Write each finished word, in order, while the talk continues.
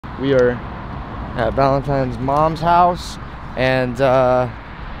We are at Valentine's mom's house, and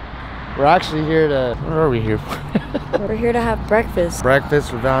we're actually here to, what are we here for? We're here to have breakfast.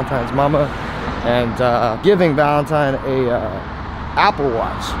 Breakfast with Valentine's mama, and giving Valentine a Apple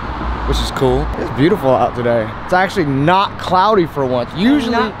Watch, which is cool. It's beautiful out today. It's actually not cloudy for once.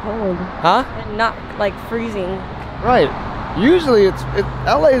 Usually, and not cold. Huh? And not like freezing. Right. Usually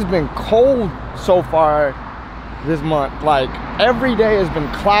LA has been cold so far this month. Like every day has been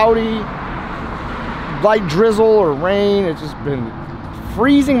cloudy, light drizzle or rain. It's just been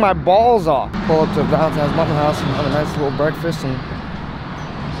freezing my balls off. Pull up to Valentine's mama house and have a nice little breakfast. And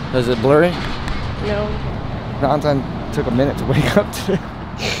is it blurry? No. Valentine took a minute to wake up today.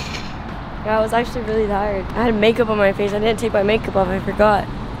 Yeah, I was actually really tired. I had makeup on my face. I didn't take my makeup off. I forgot.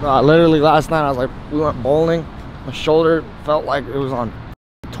 Literally last night I was like, we went bowling. My shoulder felt like it was on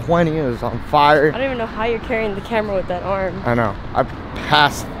 20. It was on fire. I don't even know how you're carrying the camera with that arm. I know. I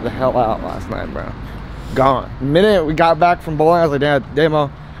passed the hell out last night, bro. Gone. The minute we got back from bowling, I was like, damn,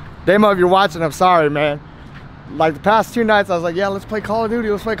 Damo, if you're watching, I'm sorry, man. Like the past 2 nights, I was like, yeah, let's play Call of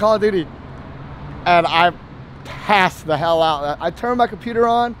Duty. Let's play Call of Duty. And I passed the hell out. I turned my computer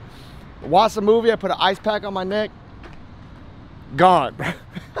on, watched a movie. I put an ice pack on my neck. Gone.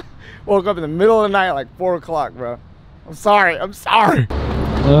 Woke up in the middle of the night, like 4 o'clock, bro. I'm sorry.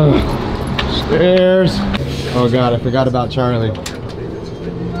 Stairs. Oh God, I forgot about Charlie. We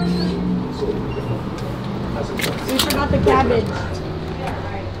forgot the cabbage.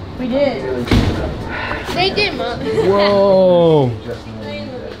 We did. They did, Mom. Whoa.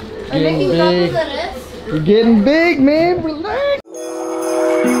 I'm making Getting big. copies of this. You're getting big, man. Relax.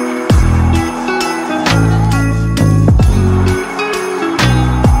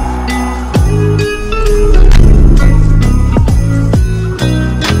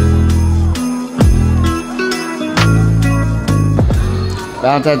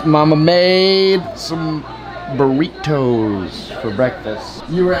 Valentine's mama made some burritos for breakfast.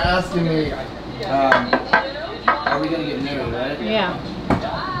 You were asking me, are we gonna get married, right? Yeah.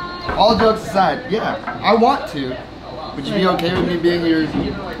 All jokes aside, yeah, I want to. Would you be okay with me being your Of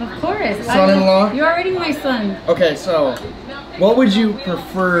course. son-in-law? You're already my son. Okay, so what would you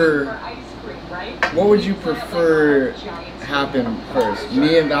prefer? What would you prefer happen first?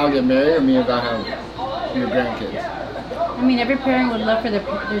 Me and Val get married, or me and Val have your grandkids? I mean, every parent would love for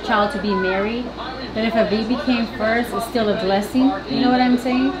their child to be married, but if a baby came first, it's still a blessing. You know what I'm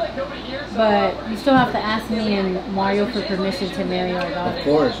saying? But you still have to ask me and Mario for permission to marry our daughter. Of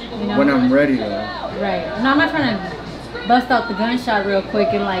course, you know? when I'm ready though. Right. No, I'm not trying to bust out the gunshot real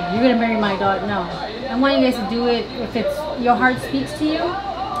quick and like, you're gonna marry my daughter. No. I want you guys to do it if it's your heart speaks to you,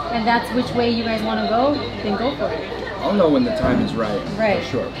 and that's which way you guys want to go, then go for it. I'll know when the time is right. Right.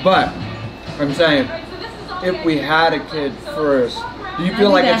 For sure. But I'm saying, if we had a kid first, do you feel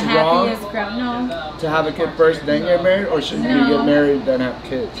like it's wrong No. to have a kid first then get married, or should we get married then have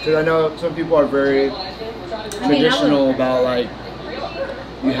kids? Because I know some people are very traditional about like,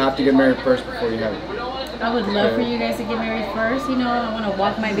 you have to get married first before you have it. I would love for you guys to get married first. You know, I want to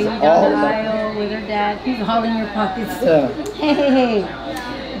walk my baby down the aisle with her dad. He's all in your pockets. Yeah. Hey.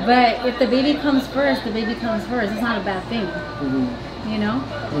 But if the baby comes first, the baby comes first. It's not a bad thing. You know?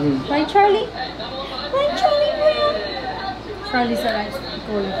 Right, Charlie? Right, Charlie, man? Charlie said I'd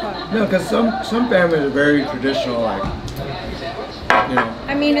go in the car. No, because some families are very traditional, like, you know.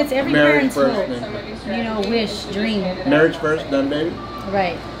 I mean, it's every marriage parent's first, hope. You know, wish, dream. Marriage first, then baby?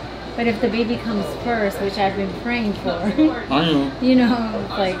 Right. But if the baby comes first, which I've been praying for, I know. you know,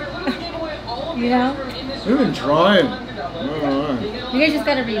 it's like, you know? We've been trying. You guys just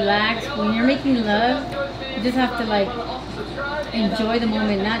gotta relax. When you're making love, you just have to like enjoy the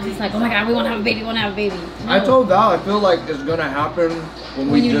moment, not just like, oh my God, we want to have a baby, No. I told Val, I feel like it's gonna happen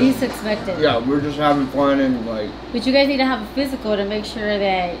when you least expect it. Yeah, we're just having fun and like. But you guys need to have a physical to make sure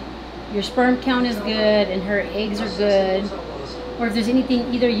that your sperm count is good and her eggs are good, or if there's anything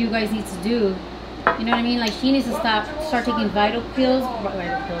either you guys need to do. You know what I mean? Like she needs to start taking prenatal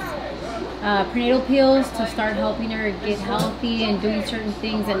pills to start helping her get healthy and doing certain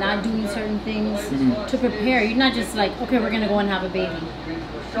things and not doing certain things to prepare. You're not just like, okay, we're gonna go and have a baby.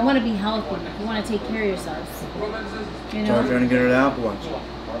 You want to be healthy. You want to take care of yourselves. You know? So I was trying to get her the Apple Watch.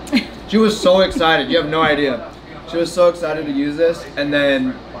 She was so excited. You have no idea. She was so excited to use this, and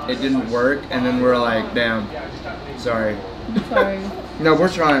then it didn't work, and then we're like, damn, sorry. I'm sorry. No, we're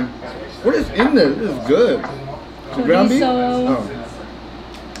trying. What is in this? This is good. Ground beef? Oh.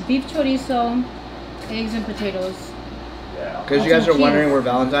 Beef chorizo, eggs and potatoes. Because you guys are wondering where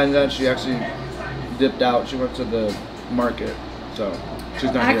Valentine's at, she actually dipped out. She went to the market. So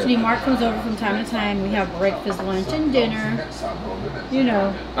She's not Actually, here. Mark comes over from time to time. We have breakfast, lunch, and dinner. You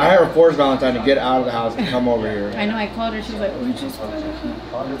know. I had her force Valentine to get out of the house and come over here. I know. I called her. She was like, "We just got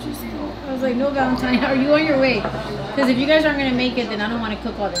I was like, "No, Valentine. Are you on your way? Because if you guys aren't gonna make it, then I don't want to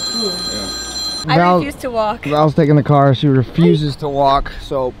cook all this food." Yeah. I refuse to walk. Val's taking the car. She refuses to walk,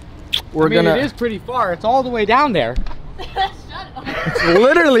 so we're gonna. It is pretty far. It's all the way down there. It's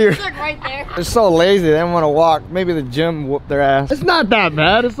literally. It's like right there. They're so lazy. They don't want to walk. Maybe the gym whooped their ass. It's not that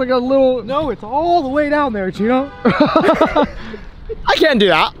bad. It's like a little. No, it's all the way down there, Chino. I can't do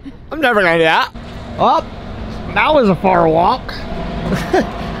that. I'm never gonna do that. Oh, that was a far walk.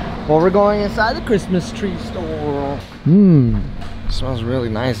 Well, we're going inside the Christmas tree store. It smells really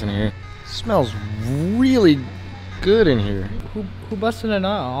nice in here. It smells really good in here. Who busted a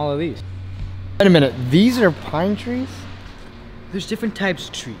nut on all of these? Wait a minute, these are pine trees? There's different types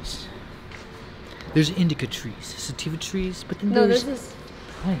of trees. There's indica trees, sativa trees, but then No, there's this is.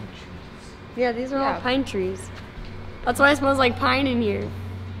 pine trees. Yeah, these are all pine trees. That's why it smells like pine in here.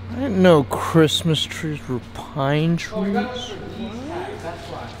 I didn't know Christmas trees were pine trees. That's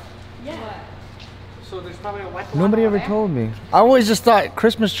why. Yeah. So there's probably a white. Nobody ever told me. I always just thought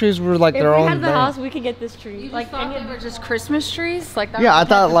Christmas trees were like If their we own had the thing. house, we could get this tree. You just Like thought any they of were just Christmas trees? Like that Yeah, I was the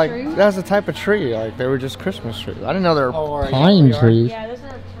type thought of like tree? that's the type of tree. Like they were just Christmas trees. I didn't know they were or a pine yard. trees. Yeah, those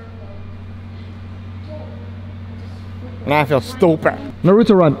are. And I feel stupid.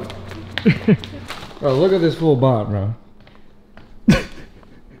 Naruto run. Bro, look at this full bot, bro.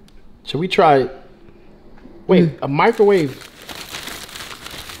 Should we try? Wait, a microwave.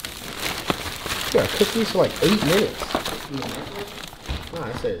 You gotta cook these for like 8 minutes. Nah,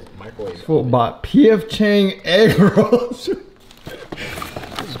 it says microwave. Full bot. PF Chang egg rolls.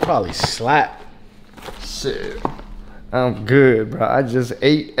 This is probably slap. Shit. I'm good, bro. I just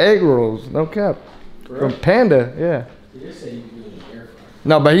ate egg rolls. No cap. From Panda, yeah.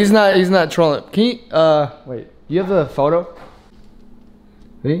 No, but he's not trolling. Can you, wait, you have the photo?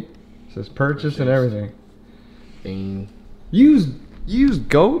 See? It says purchase and everything. Ding. You use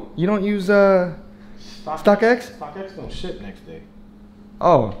GOAT? You don't use, StockX? StockX don't ship next day.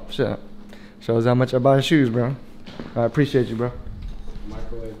 Oh, shit. Shows how much I buy shoes, bro. I appreciate you, bro.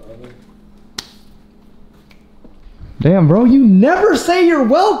 Microwave oven. Damn, bro, you never say you're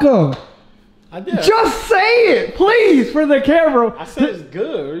welcome. I did. Just say it, please, for the camera. I said it's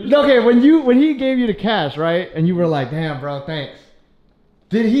good. Okay, when he gave you the cash, right, and you were like, "Damn, bro, thanks."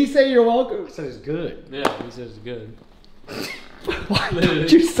 Did he say you're welcome? I said it's good. Yeah, he says it's good. Why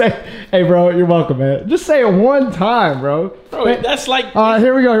did you say, "Hey, bro, you're welcome, man"? Just say it one time, bro. Bro, that's like.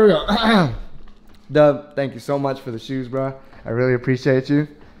 Here we go. Dub, thank you so much for the shoes, bro. I really appreciate you.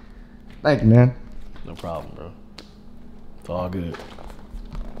 Thank you, man. No problem, bro. It's all good.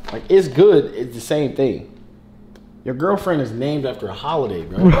 Like, it's good. It's the same thing. Your girlfriend is named after a holiday,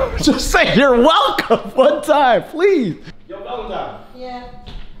 bro. Just say you're welcome one time, please. Yo, Valentine. Yeah.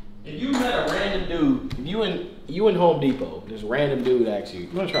 If you met a random dude, if you in Home Depot, this random dude asks you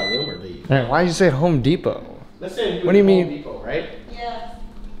wanna try them or leave? Man, why did you say Home Depot? Let's say you What do you in mean? Home Depot, right? Yeah.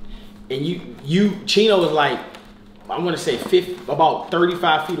 And you Chino is like, I want to say about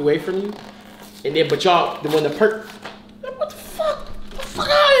 35 feet away from you, and then when what the fuck? Get the fuck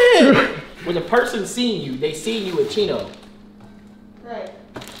out of here! When the person seeing you, they see you with Chino, Right.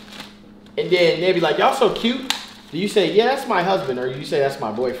 and then they be like, y'all so cute. Do you say, yeah, that's my husband, or you say that's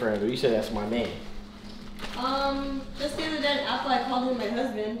my boyfriend, or you say that's my man? Just the other day at Apple, I called him my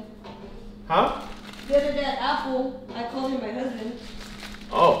husband. Huh? The other day at Apple, I called him my husband.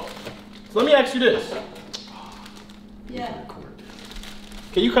 Oh. So let me ask you this. Yeah.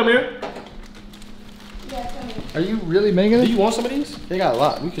 Can you come here? Yeah, come here. Are you really making Do it? you want some of these? They got a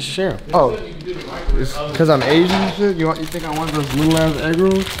lot. We can share them. Oh, it's because I'm Asian and shit? You think I want those little ass egg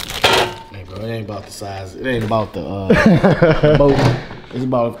rolls? Hey, bro, it ain't about the size. It ain't about the boat. It's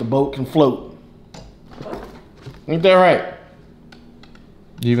about if the boat can float. Ain't that right?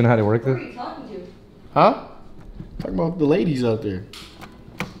 Do you even know how to work Who are this? you talking to? Huh? Talking about the ladies out there.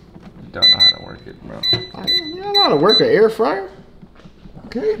 Don't know how to work it, bro. I don't know how to work an air fryer.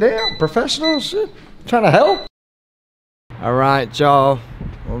 Okay, damn, professional shit. Trying to help. All right, y'all.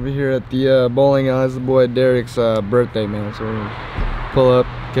 Over here at the bowling alley. It's the boy Derek's birthday, man. So we're gonna pull up,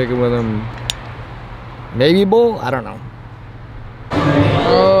 kick it with him. Maybe bowl? I don't know.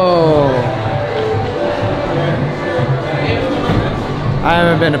 Oh. I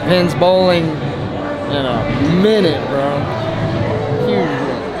haven't been to Pins Bowling in a minute, bro. Huge.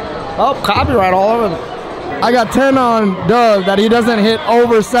 Oh, copyright all over them. I got 10 on Doug that he doesn't hit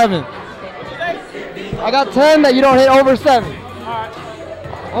over 7. I got 10 that you don't hit over 7.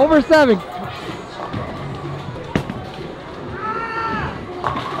 Over 7.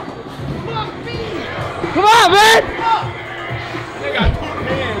 Come on, man! They got 2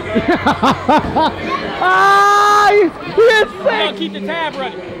 hands, man. Ah, he's sick! Y'all keep the tab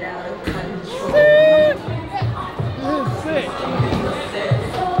running.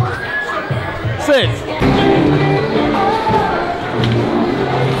 Sick.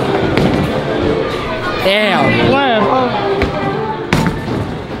 Damn. Slam, huh?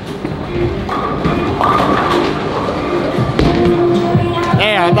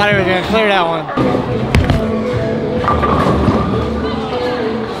 Damn, I thought he was gonna clear that one.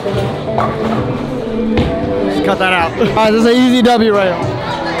 Just cut that out. Alright, this is an easy W right here.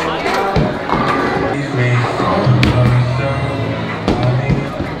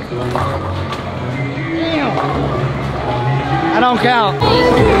 I don't count.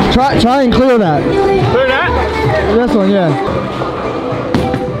 Try and clear that. Clear that? This one, yeah.